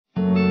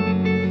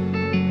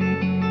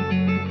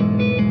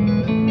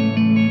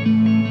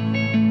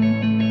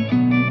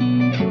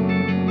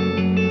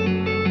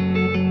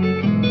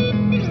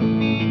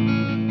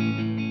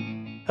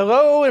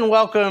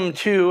welcome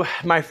to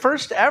my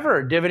first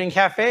ever Dividend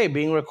Cafe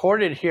being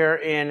recorded here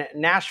in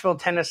Nashville,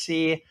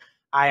 Tennessee.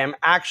 I am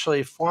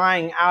actually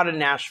flying out of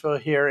Nashville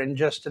here in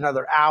just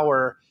another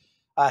hour,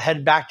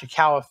 head back to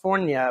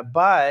California,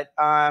 but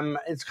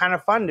it's kind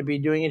of fun to be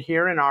doing it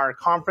here in our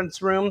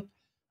conference room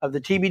of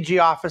the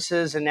TBG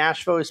offices in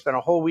Nashville. We spent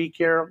a whole week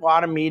here, a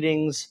lot of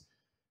meetings,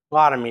 a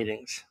lot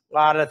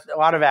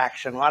of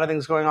action, a lot of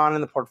things going on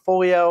in the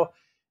portfolio.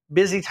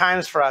 Busy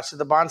times for us at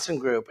the Bahnsen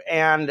Group.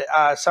 And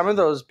some of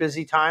those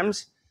busy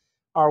times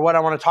are what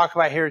I want to talk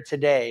about here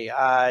today.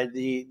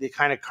 The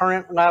kind of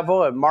current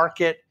level of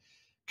market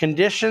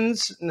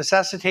conditions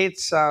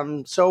necessitates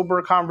some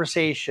sober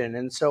conversation.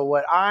 And so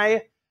what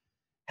I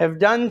have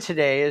done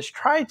today is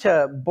try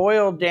to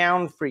boil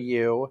down for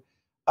you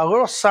a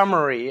little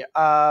summary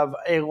of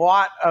a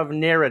lot of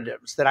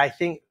narratives that I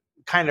think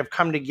kind of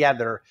come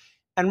together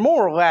and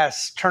more or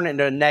less turn it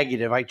into a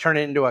negative. I turn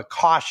it into a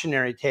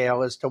cautionary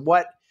tale as to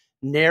what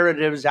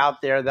narratives out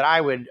there that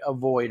I would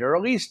avoid, or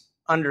at least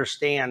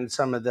understand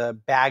some of the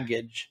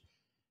baggage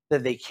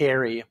that they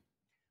carry.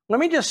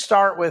 Let me just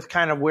start with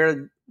kind of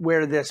where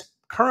this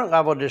current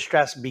level of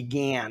distress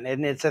began.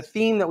 And it's a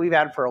theme that we've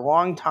had for a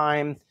long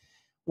time,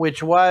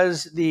 which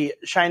was the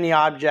shiny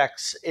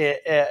objects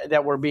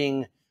that were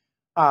being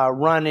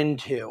run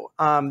into.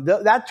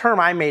 That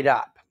term I made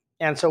up.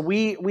 And so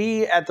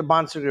we at the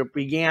Bahnsen Group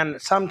began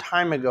some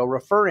time ago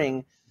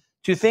referring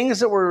to things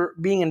that were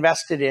being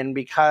invested in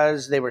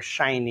because they were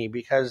shiny,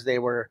 because they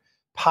were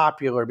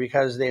popular,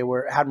 because they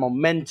had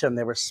momentum,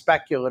 they were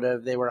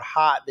speculative, they were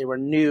hot, they were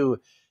new,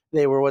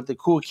 they were what the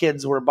cool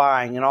kids were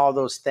buying, and all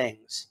those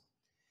things.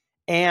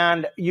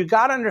 And you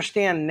got to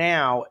understand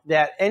now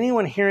that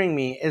anyone hearing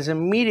me is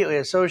immediately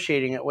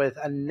associating it with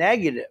a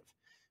negative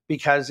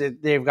because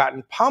they've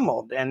gotten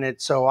pummeled, and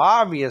it's so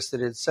obvious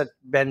that it's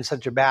been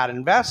such a bad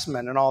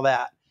investment and all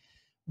that.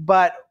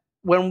 But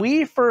when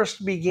we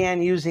first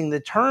began using the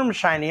term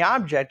shiny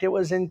object, it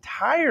was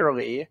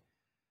entirely,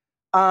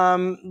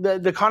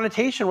 the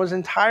connotation was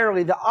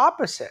entirely the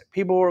opposite.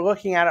 People were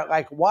looking at it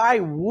like, why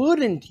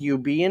wouldn't you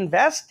be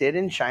invested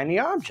in shiny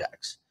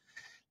objects?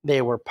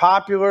 They were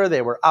popular,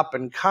 they were up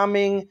and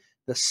coming,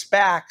 the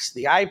SPACs,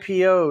 the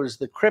IPOs,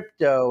 the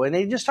crypto, and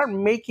they just start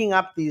making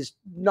up these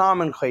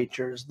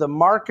nomenclatures. The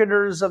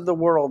marketers of the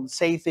world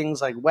say things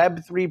like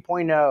Web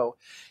 3.0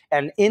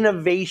 and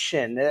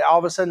innovation. All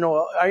of a sudden,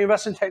 no, are you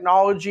investing in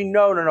technology?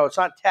 No, it's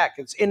not tech,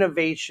 it's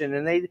innovation.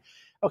 And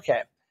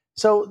okay.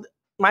 So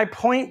my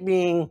point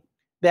being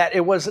that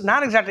it was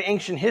not exactly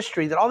ancient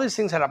history, that all these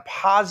things had a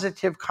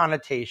positive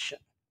connotation.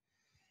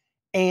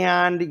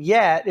 And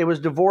yet it was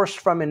divorced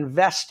from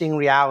investing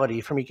reality,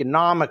 from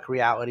economic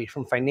reality,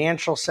 from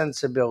financial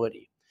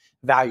sensibility,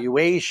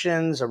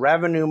 valuations, a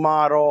revenue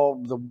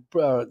model,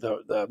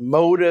 the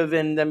motive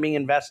in them being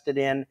invested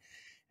in.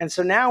 And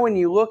so now when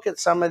you look at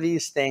some of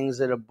these things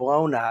that have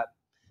blown up,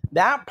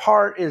 that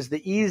part is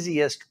the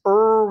easiest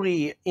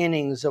early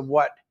innings of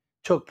what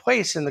took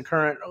place in the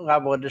current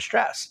level of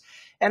distress.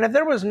 And if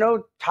there was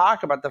no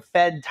talk about the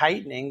Fed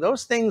tightening,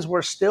 those things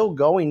were still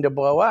going to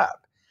blow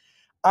up.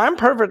 I'm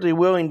perfectly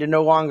willing to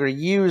no longer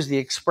use the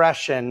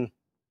expression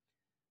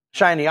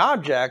shiny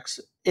objects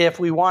if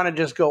we want to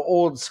just go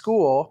old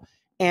school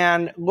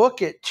and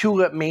look at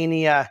tulip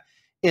mania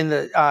in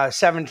the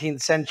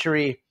 17th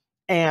century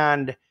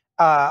and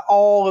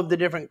all of the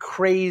different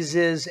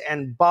crazes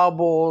and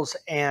bubbles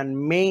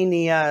and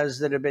manias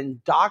that have been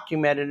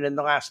documented in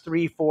the last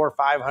 300, 400,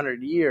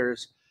 500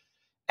 years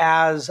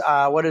as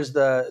what is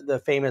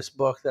the famous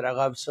book that I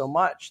love so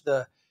much,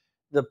 the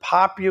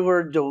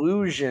popular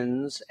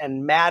delusions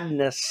and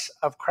madness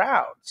of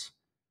crowds.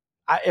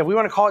 If we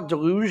want to call it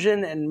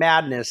delusion and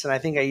madness, and I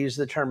think I used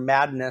the term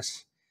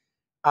madness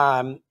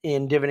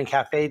in Dividend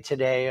Cafe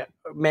today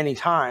many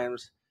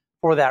times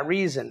for that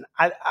reason.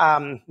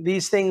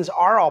 These things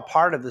are all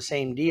part of the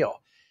same deal.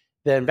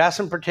 The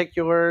investment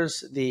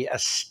particulars, the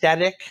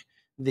aesthetic,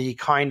 the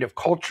kind of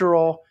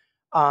cultural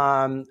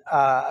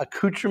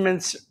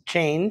accoutrements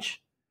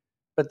change,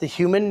 but the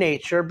human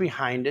nature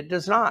behind it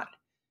does not.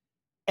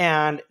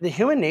 And the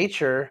human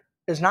nature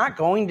is not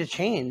going to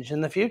change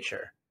in the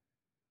future.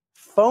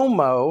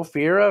 FOMO,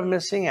 fear of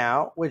missing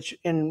out, which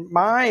in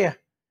my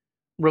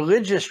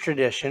religious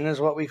tradition is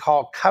what we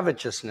call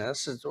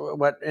covetousness. It's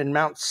what in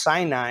Mount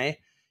Sinai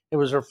it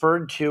was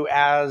referred to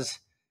as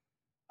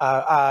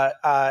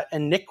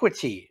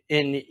iniquity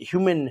in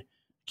human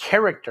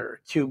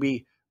character, to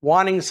be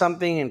wanting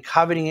something and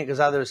coveting it because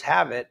others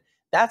have it.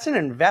 That's an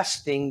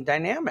investing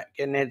dynamic,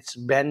 and it's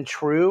been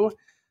true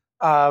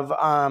of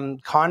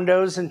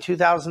condos in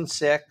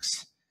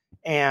 2006,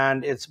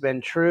 and it's been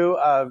true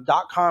of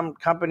dot-com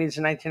companies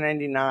in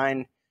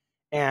 1999.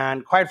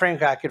 And quite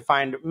frankly, I could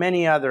find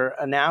many other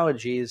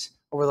analogies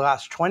over the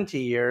last 20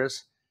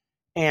 years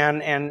and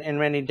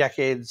many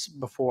decades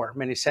before,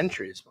 many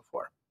centuries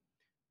before.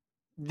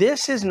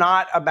 This is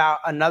not about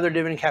another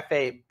Dividend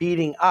Cafe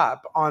beating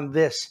up on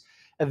this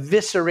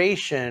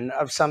evisceration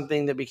of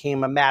something that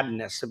became a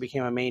madness, that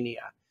became a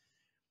mania.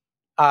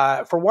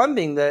 For one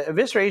thing, the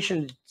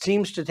evisceration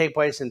seems to take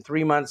place in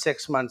 3 months,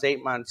 6 months,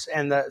 8 months,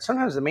 and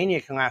sometimes the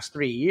mania can last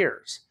 3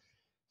 years.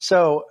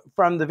 So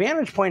from the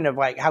vantage point of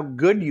like how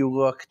good you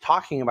look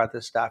talking about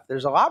this stuff,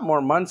 there's a lot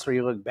more months where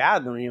you look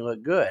bad than when you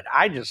look good.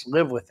 I just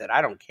live with it.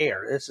 I don't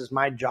care. This is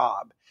my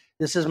job.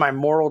 This is my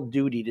moral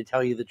duty to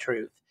tell you the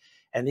truth.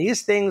 And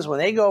these things, when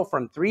they go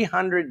from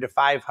 300 to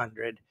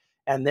 500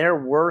 and they're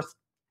worth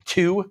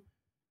 2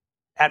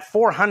 at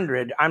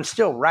 400, I'm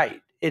still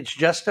right. It's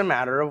just a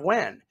matter of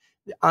when.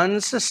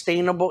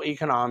 Unsustainable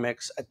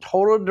economics, a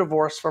total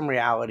divorce from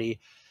reality,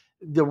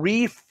 the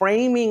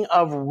reframing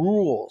of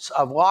rules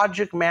of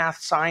logic,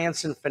 math,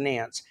 science, and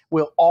finance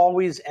will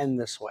always end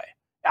this way.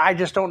 I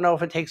just don't know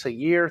if it takes a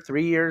year,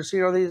 3 years.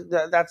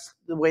 That's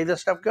the way this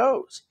stuff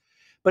goes.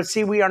 But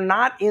see, we are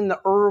not in the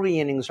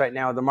early innings right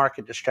now of the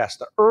market distress.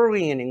 The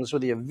early innings were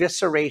the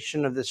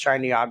evisceration of the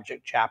shiny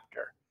object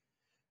chapter.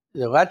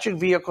 The electric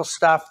vehicle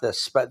stuff, the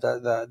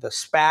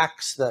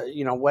SPACs,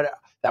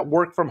 that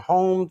work from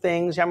home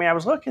things. I mean, I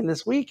was looking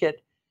this week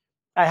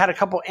I had a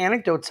couple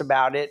anecdotes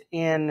about it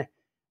in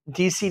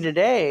DC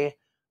Today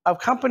of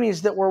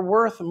companies that were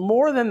worth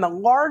more than the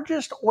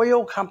largest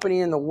oil company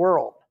in the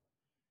world.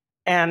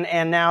 And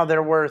now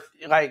they're worth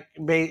kind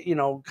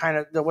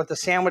of what the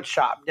sandwich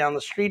shop down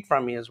the street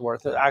from me is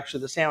worth.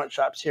 Actually, the sandwich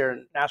shops here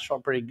in Nashville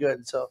are pretty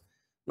good, so it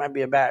might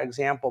be a bad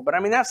example. But I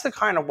mean, that's the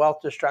kind of wealth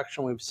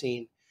destruction we've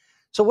seen.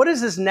 So what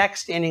is this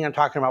next inning I'm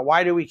talking about?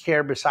 Why do we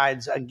care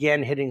besides,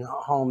 again, hitting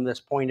home this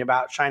point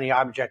about shiny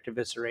object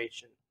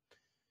evisceration,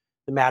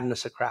 the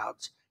madness of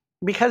crowds?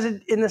 Because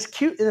in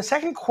the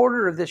second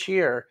quarter of this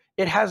year,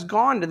 it has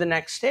gone to the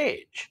next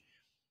stage.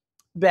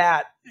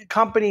 That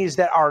companies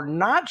that are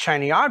not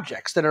shiny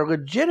objects, that are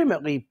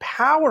legitimately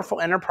powerful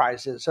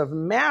enterprises of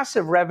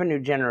massive revenue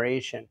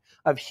generation,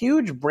 of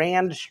huge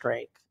brand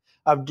strength,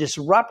 of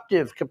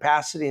disruptive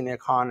capacity in the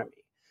economy,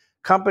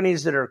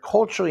 companies that are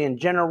culturally and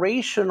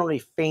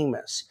generationally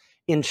famous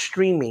in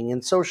streaming,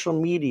 in social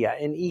media,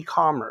 in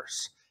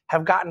e-commerce,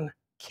 have gotten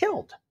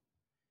killed.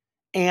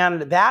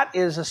 And that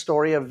is a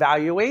story of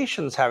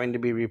valuations having to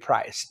be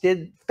repriced.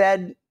 Did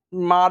Fed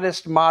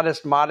modest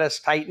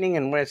tightening,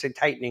 and when I say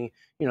tightening,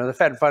 the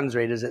Fed funds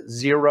rate is at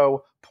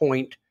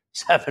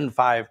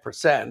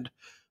 0.75%,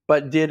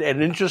 but did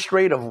an interest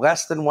rate of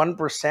less than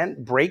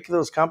 1% break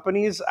those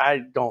companies? I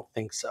don't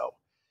think so.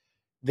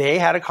 They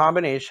had a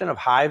combination of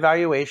high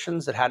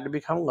valuations that had to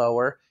become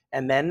lower,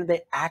 and then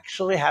they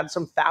actually had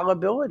some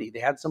fallibility. They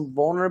had some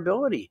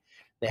vulnerability.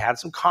 They had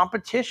some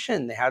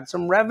competition. They had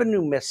some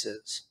revenue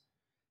misses.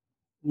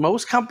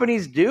 Most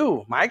companies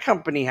do. My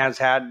company has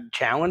had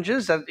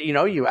challenges that,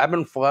 you ebb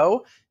and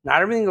flow.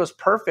 Not everything goes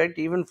perfect,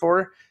 even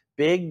for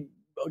big,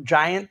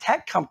 giant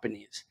tech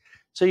companies.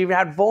 So you've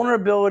had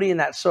vulnerability in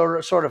that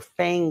sort of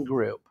FANG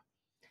group.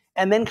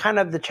 And then kind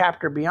of the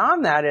chapter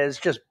beyond that is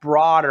just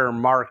broader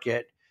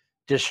market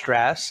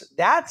distress.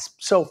 That's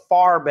so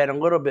far been a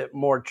little bit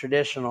more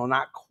traditional,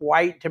 not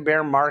quite to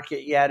bear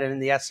market yet. And in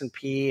the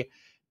S&P,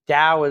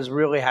 Dow has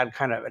really had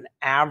kind of an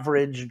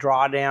average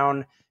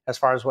drawdown as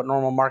far as what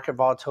normal market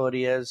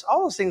volatility is.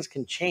 All those things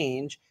can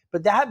change,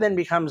 but that then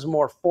becomes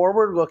more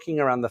forward-looking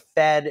around the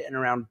Fed and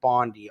around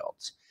bond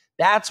yields.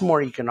 That's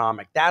more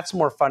economic. That's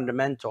more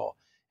fundamental.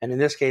 And in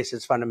this case,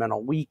 it's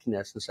fundamental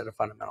weakness instead of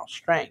fundamental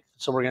strength.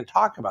 So we're going to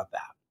talk about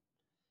that.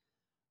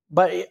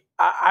 But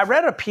I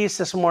read a piece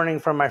this morning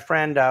from my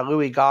friend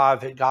Louis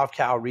Gove at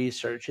GovCal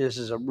Research. This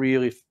is a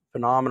really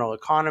phenomenal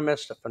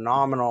economist, a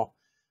phenomenal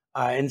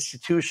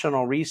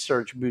institutional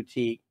research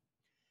boutique.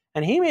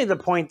 And he made the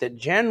point that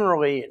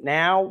generally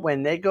now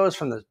when it goes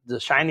from the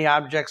shiny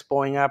objects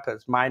blowing up,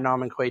 as my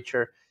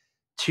nomenclature,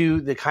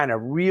 to the kind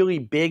of really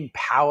big,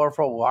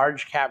 powerful,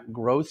 large cap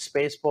growth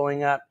space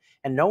blowing up,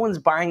 and no one's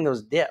buying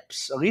those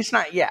dips, at least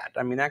not yet.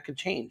 I mean, that could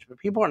change, but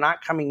people are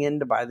not coming in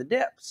to buy the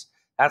dips.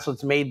 That's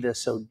what's made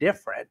this so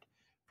different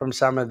from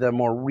some of the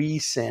more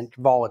recent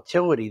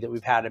volatility that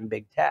we've had in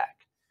big tech.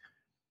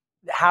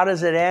 How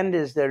does it end?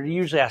 Is there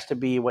usually has to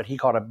be what he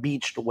called a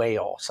beached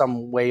whale,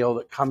 some whale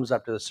that comes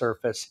up to the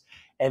surface,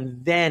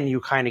 and then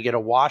you kind of get a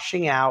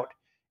washing out,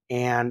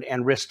 and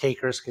risk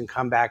takers can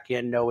come back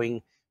in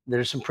knowing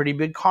there's some pretty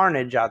big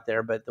carnage out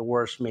there, but the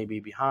worst may be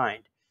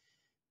behind.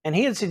 And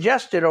he had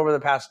suggested over the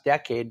past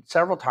decade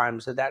several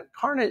times that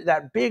carnage,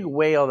 that big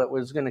whale that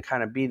was going to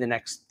kind of be the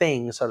next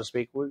thing, so to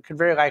speak, could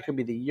very likely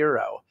be the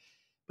euro.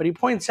 But he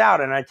points out,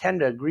 and I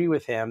tend to agree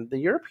with him, the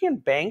European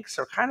banks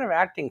are kind of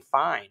acting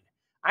fine.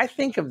 I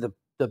think of the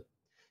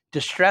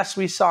distress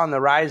we saw on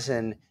the rise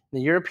in the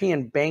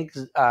European bank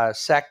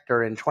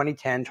sector in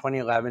 2010,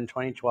 2011,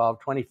 2012,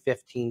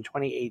 2015,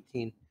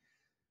 2018.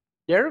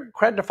 Their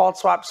credit default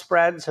swap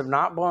spreads have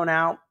not blown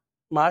out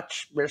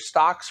much. Their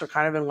stocks are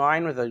kind of in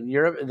line with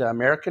the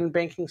American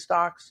banking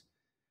stocks.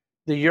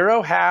 The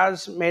euro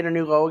has made a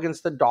new low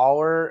against the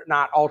dollar,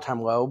 not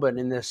all-time low, but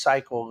in this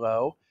cycle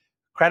low.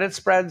 Credit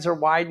spreads are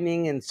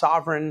widening in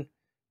sovereign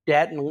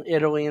debt in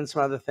Italy and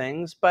some other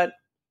things, but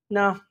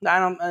no,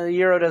 the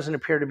euro doesn't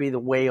appear to be the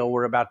whale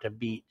we're about to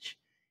beach.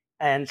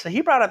 And so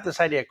he brought up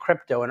this idea of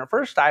crypto. And at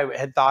first I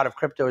had thought of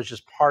crypto as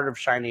just part of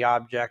shiny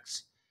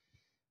objects.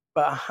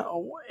 But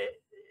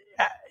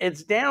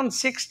it's down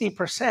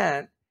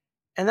 60%,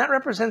 and that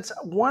represents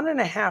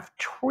 $1.5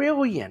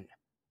 trillion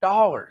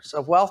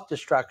of wealth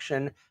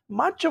destruction,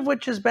 much of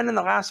which has been in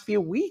the last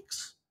few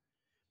weeks.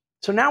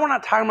 So now we're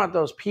not talking about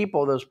those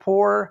people, those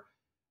poor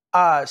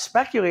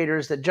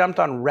speculators that jumped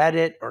on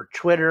Reddit or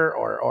Twitter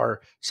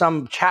or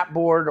some chat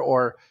board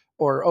or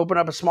open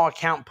up a small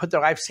account, put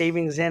their life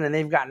savings in, and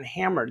they've gotten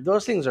hammered.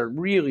 Those things are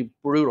really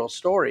brutal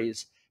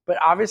stories, but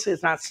obviously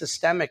it's not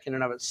systemic in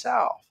and of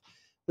itself.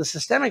 The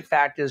systemic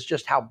fact is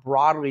just how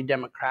broadly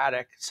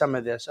democratic some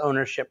of this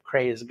ownership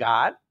craze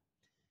got.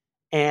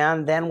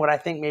 And then what I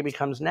think maybe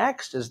comes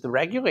next is the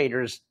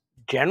regulators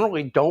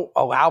generally don't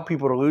allow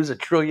people to lose $1.5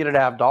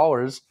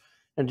 trillion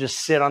and just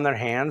sit on their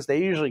hands.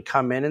 They usually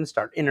come in and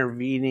start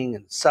intervening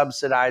and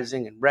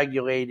subsidizing and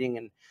regulating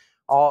and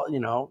all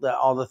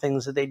the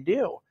things that they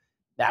do.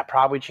 That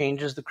probably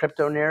changes the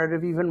crypto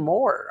narrative even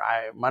more.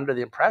 I'm under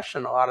the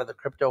impression a lot of the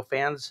crypto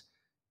fans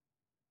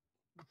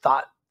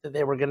thought that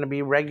they were going to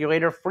be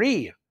regulator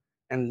free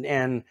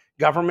and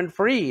government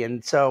free.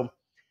 And so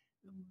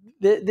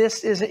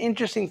this is an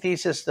interesting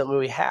thesis that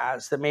Louis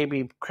has, that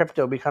maybe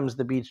crypto becomes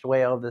the beached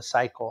whale of this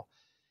cycle.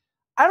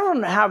 I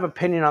don't have an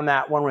opinion on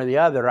that one way or the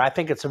other. I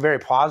think it's a very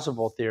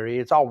plausible theory.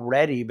 It's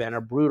already been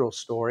a brutal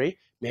story.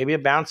 Maybe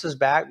it bounces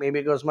back. Maybe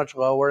it goes much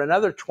lower.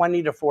 Another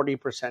 20 to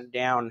 40%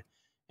 down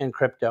in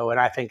crypto, and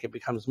I think it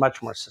becomes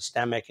much more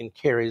systemic and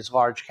carries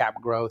large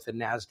cap growth and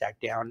NASDAQ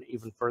down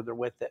even further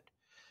with it.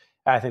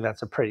 I think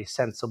that's a pretty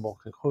sensible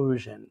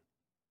conclusion.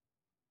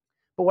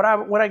 But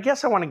what I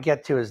guess I want to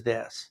get to is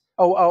this.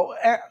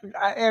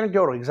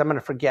 Anecdotally, because I'm going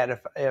to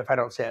forget if I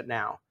don't say it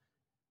now.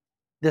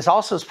 This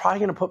also is probably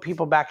going to put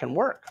people back in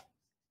work.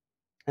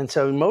 And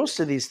so most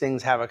of these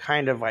things have a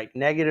kind of like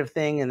negative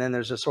thing, and then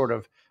there's a sort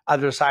of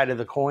other side of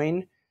the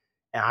coin.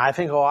 And I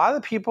think a lot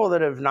of the people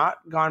that have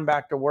not gone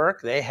back to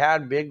work, they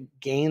had big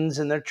gains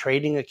in their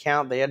trading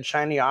account. They had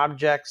shiny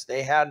objects.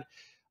 They had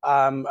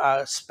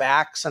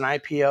SPACs and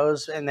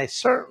IPOs, and they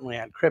certainly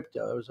had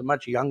crypto. It was a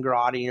much younger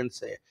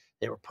audience.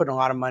 They were putting a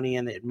lot of money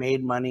in. They had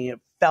made money. It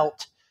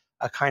felt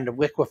a kind of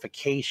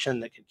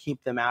liquefaction that could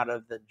keep them out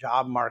of the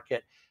job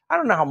market. I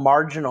don't know how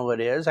marginal it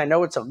is. I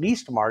know it's at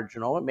least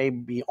marginal. It may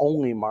be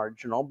only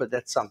marginal, but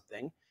that's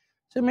something.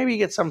 So maybe you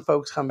get some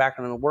folks come back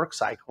into the work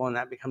cycle, and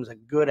that becomes a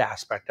good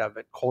aspect of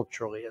it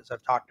culturally, as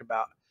I've talked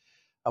about.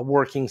 A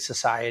working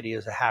society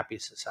is a happy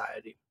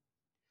society.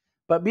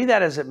 But be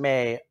that as it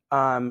may,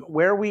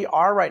 where we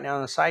are right now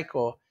in the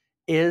cycle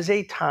is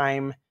a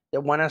time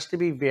that want us to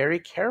be very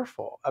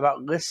careful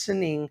about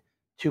listening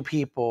to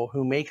people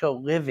who make a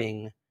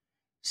living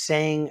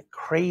saying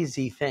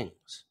crazy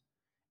things.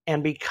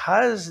 And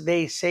because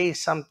they say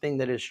something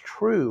that is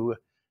true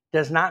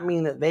does not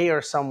mean that they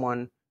are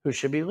someone who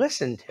should be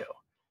listened to.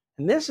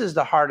 And this is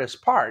the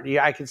hardest part.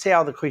 I can say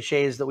all the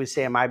cliches that we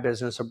say in my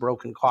business: a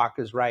broken clock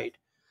is right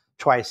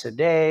twice a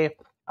day.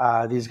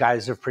 These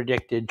guys have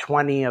predicted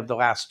 20 of the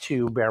last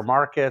 2 bear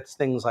markets,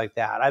 things like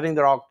that. I think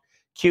they're all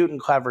cute and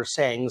clever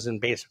sayings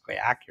and basically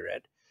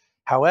accurate.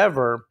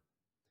 However,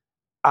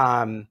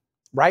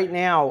 right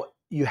now,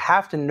 you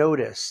have to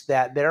notice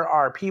that there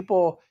are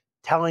people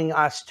telling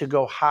us to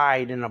go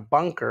hide in a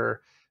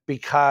bunker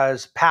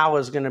because Powell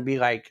is going to be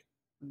like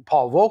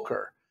Paul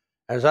Volcker.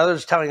 There's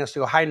others telling us to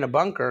go hide in a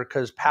bunker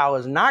because Powell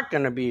is not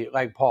going to be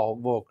like Paul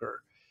Volcker.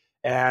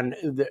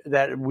 And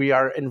that we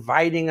are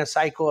inviting a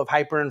cycle of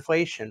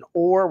hyperinflation,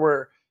 or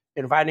we're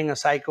inviting a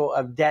cycle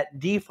of debt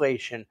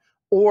deflation,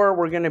 or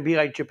we're going to be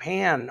like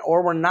Japan,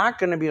 or we're not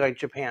going to be like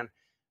Japan.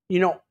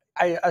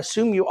 I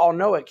assume you all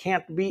know it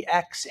can't be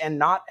X and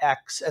not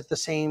X at the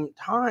same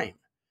time.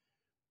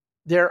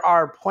 There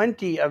are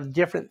plenty of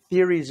different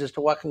theories as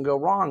to what can go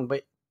wrong,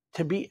 but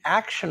to be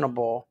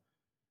actionable,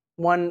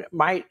 one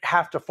might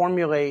have to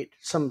formulate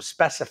some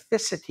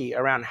specificity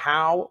around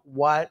how,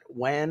 what,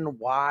 when,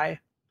 why.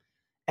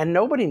 And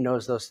nobody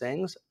knows those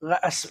things,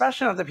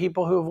 especially not the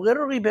people who have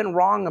literally been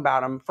wrong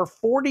about them for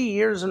 40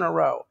 years in a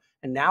row.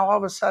 And now all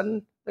of a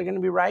sudden they're going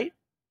to be right.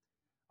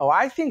 Oh,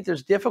 I think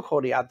there's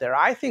difficulty out there.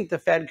 I think the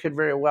Fed could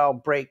very well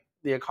break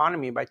the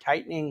economy by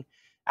tightening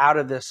out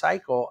of this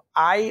cycle.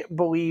 I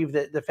believe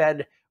that the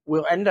Fed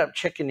will end up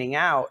chickening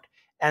out,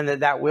 and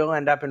that will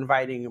end up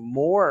inviting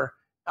more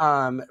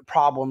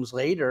problems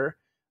later.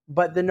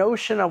 But the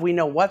notion of we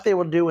know what they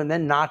will do and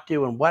then not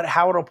do and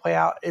how it'll play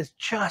out is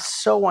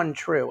just so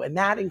untrue. And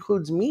that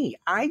includes me.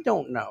 I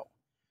don't know.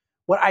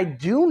 What I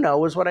do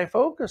know is what I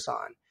focus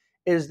on,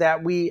 is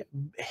that we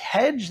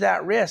hedge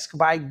that risk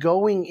by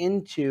going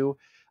into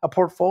a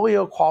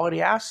portfolio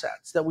quality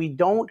assets, that we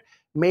don't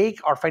make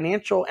our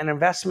financial and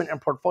investment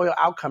and portfolio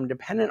outcome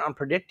dependent on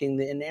predicting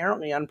the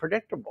inherently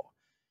unpredictable.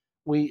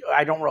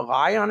 I don't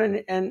rely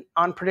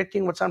on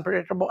predicting what's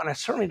unpredictable, and I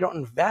certainly don't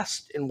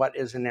invest in what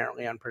is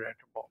inherently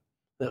unpredictable,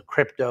 the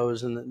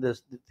cryptos and the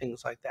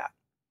things like that.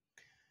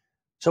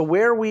 So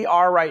where we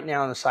are right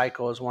now in the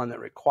cycle is one that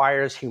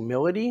requires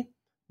humility,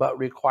 but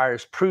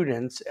requires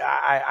prudence.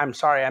 I'm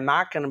sorry, I'm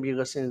not going to be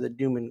listening to the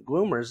doom and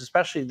gloomers,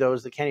 especially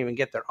those that can't even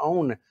get their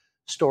own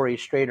story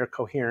straight or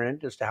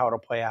coherent as to how it'll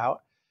play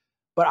out.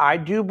 But I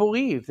do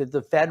believe that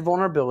the Fed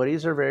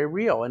vulnerabilities are very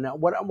real. And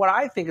what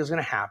I think is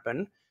going to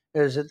happen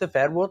is that the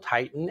Fed will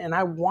tighten, and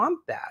I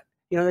want that.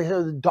 They say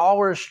the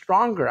dollar is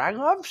stronger. I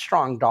love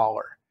strong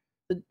dollar.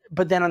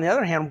 But then on the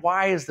other hand,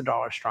 why is the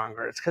dollar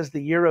stronger? It's because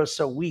the euro is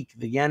so weak.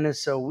 The yen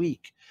is so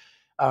weak.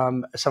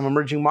 Some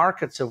emerging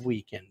markets have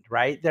weakened,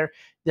 right? There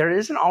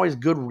isn't always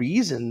good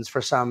reasons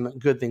for some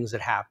good things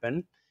that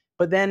happen.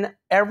 But then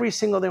every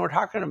single thing we're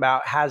talking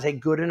about has a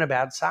good and a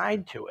bad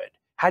side to it.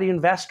 How do you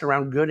invest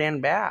around good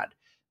and bad?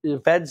 The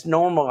Fed's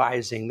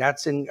normalizing.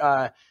 That's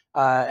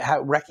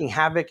wreaking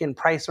havoc in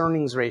price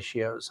earnings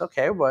ratios.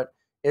 Okay, but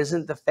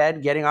isn't the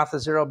Fed getting off the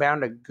zero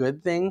bound a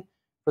good thing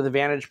for the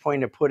vantage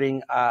point of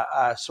putting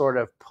a sort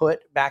of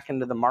put back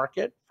into the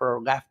market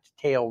for left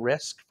tail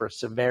risk, for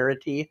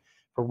severity,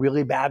 for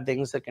really bad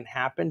things that can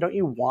happen? Don't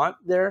you want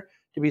there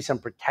to be some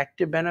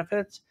protective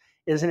benefits?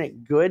 Isn't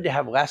it good to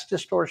have less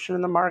distortion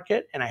in the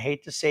market? And I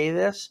hate to say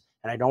this,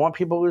 and I don't want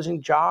people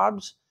losing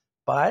jobs,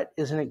 but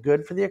isn't it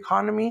good for the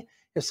economy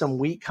if some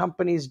weak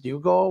companies do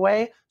go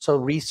away so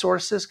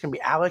resources can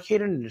be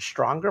allocated into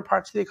stronger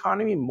parts of the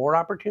economy, more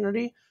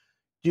opportunity?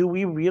 Do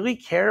we really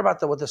care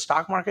about what the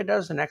stock market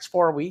does the next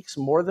 4 weeks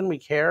more than we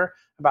care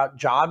about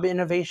job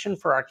innovation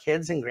for our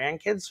kids and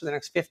grandkids for the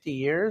next 50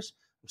 years?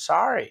 I'm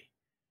sorry.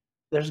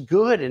 There's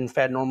good in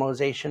Fed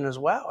normalization as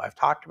well. I've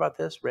talked about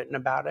this, written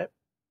about it.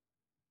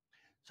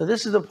 So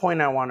this is the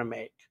point I want to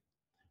make.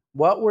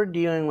 What we're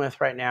dealing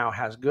with right now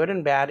has good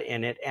and bad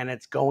in it, and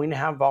it's going to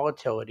have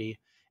volatility.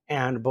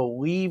 And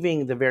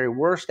believing the very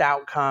worst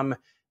outcome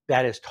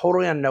that is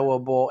totally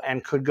unknowable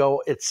and could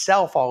go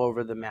itself all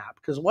over the map.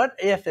 Because what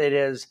if it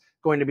is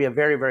going to be a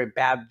very, very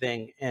bad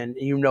thing and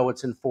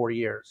it's in 4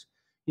 years?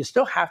 You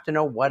still have to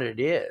know what it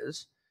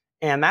is.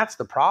 And that's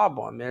the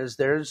problem, is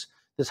there's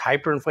this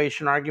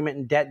hyperinflation argument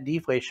and debt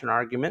deflation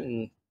argument,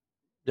 and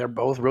they're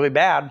both really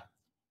bad.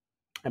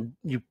 And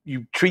you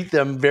treat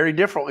them very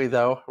differently,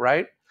 though,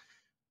 right?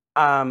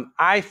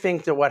 I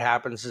think that what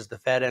happens is the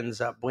Fed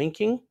ends up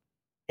blinking,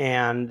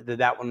 and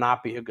that will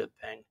not be a good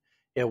thing.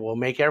 It will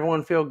make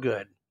everyone feel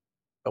good.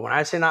 But when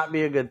I say not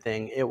be a good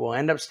thing, it will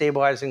end up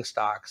stabilizing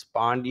stocks.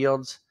 Bond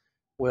yields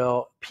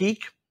will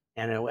peak,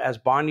 and as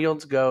bond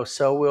yields go,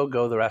 so will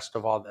go the rest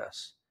of all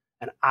this.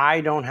 And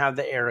I don't have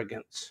the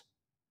arrogance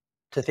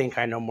to think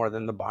I know more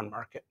than the bond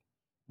market.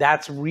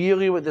 That's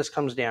really what this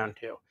comes down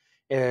to,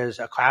 is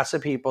a class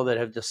of people that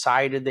have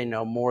decided they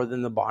know more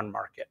than the bond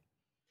market.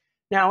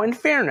 Now, in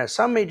fairness,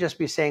 some may just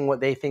be saying what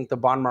they think the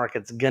bond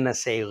market's going to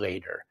say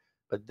later.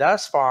 But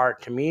thus far,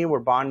 to me, where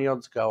bond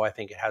yields go, I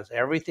think it has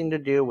everything to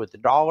do with the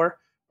dollar,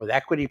 with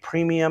equity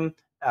premium,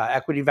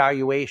 equity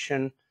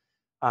valuation,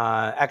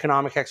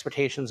 economic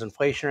expectations,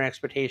 inflationary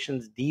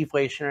expectations,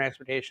 deflationary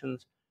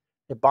expectations.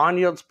 If bond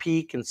yields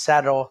peak and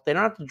settle, they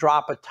don't have to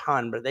drop a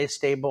ton, but they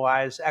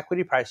stabilize.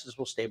 Equity prices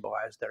will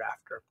stabilize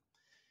thereafter.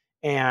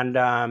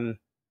 And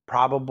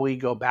probably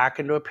go back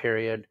into a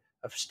period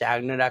of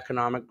stagnant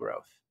economic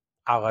growth,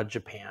 a la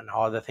Japan,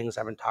 all the things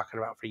I've been talking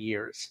about for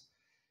years.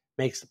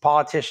 Makes the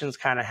politicians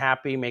kind of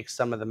happy, makes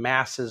some of the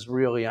masses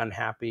really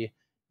unhappy,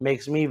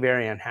 makes me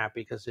very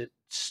unhappy because it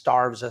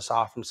starves us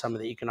off from some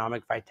of the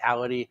economic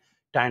vitality,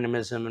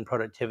 dynamism, and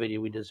productivity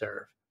we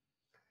deserve.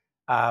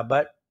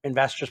 But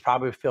investors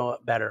probably feel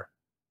better.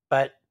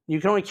 But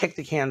you can only kick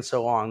the can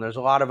so long. There's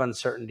a lot of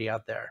uncertainty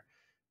out there.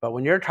 But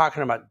when you're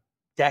talking about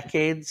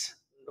decades,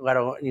 let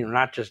alone,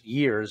 not just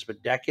years,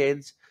 but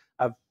decades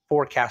of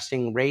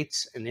forecasting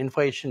rates and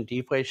inflation,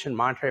 deflation,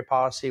 monetary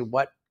policy,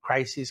 what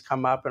crises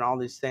come up and all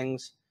these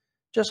things,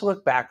 just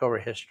look back over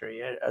history,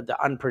 the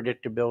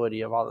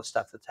unpredictability of all the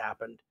stuff that's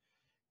happened.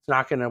 It's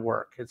not going to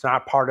work. It's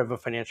not part of a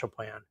financial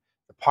plan.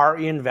 The part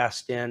you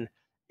invest in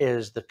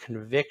is the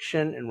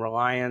conviction and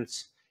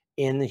reliance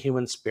in the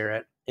human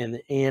spirit,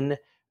 in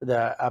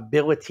the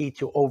ability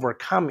to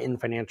overcome in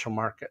financial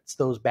markets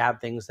those bad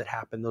things that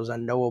happen, those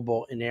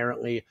unknowable,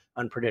 inherently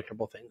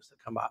unpredictable things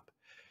that come up.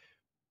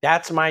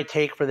 That's my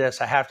take for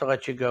this. I have to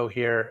let you go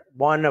here.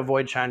 1,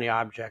 avoid shiny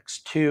objects.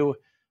 2,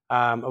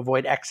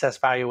 avoid excess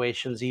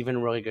valuations,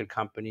 even really good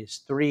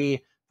companies.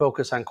 3,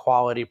 focus on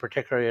quality,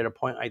 particularly at a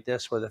point like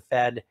this where the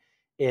Fed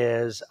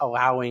is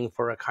allowing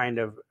for a kind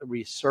of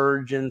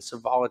resurgence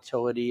of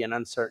volatility and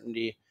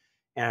uncertainty,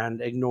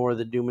 and ignore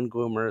the doom and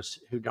gloomers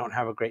who don't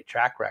have a great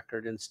track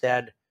record.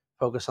 Instead,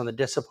 focus on the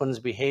disciplines,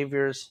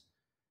 behaviors,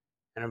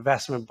 and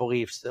investment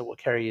beliefs that will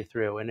carry you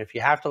through. And if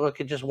you have to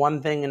look at just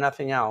one thing and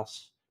nothing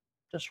else,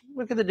 just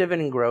look at the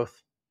dividend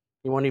growth.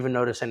 You won't even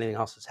notice anything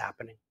else is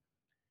happening.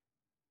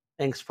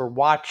 Thanks for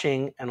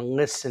watching and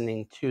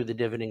listening to the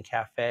Dividend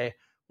Cafe.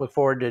 Look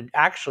forward to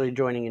actually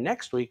joining you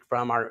next week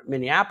from our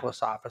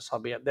Minneapolis office. I'll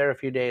be up there a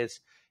few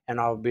days,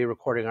 and I'll be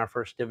recording our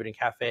first Dividend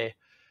Cafe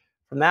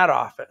from that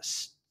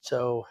office.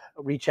 So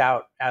reach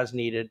out as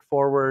needed.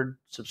 Forward,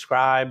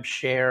 subscribe,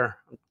 share.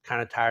 I'm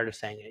kind of tired of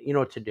saying it. You know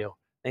what to do.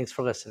 Thanks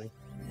for listening.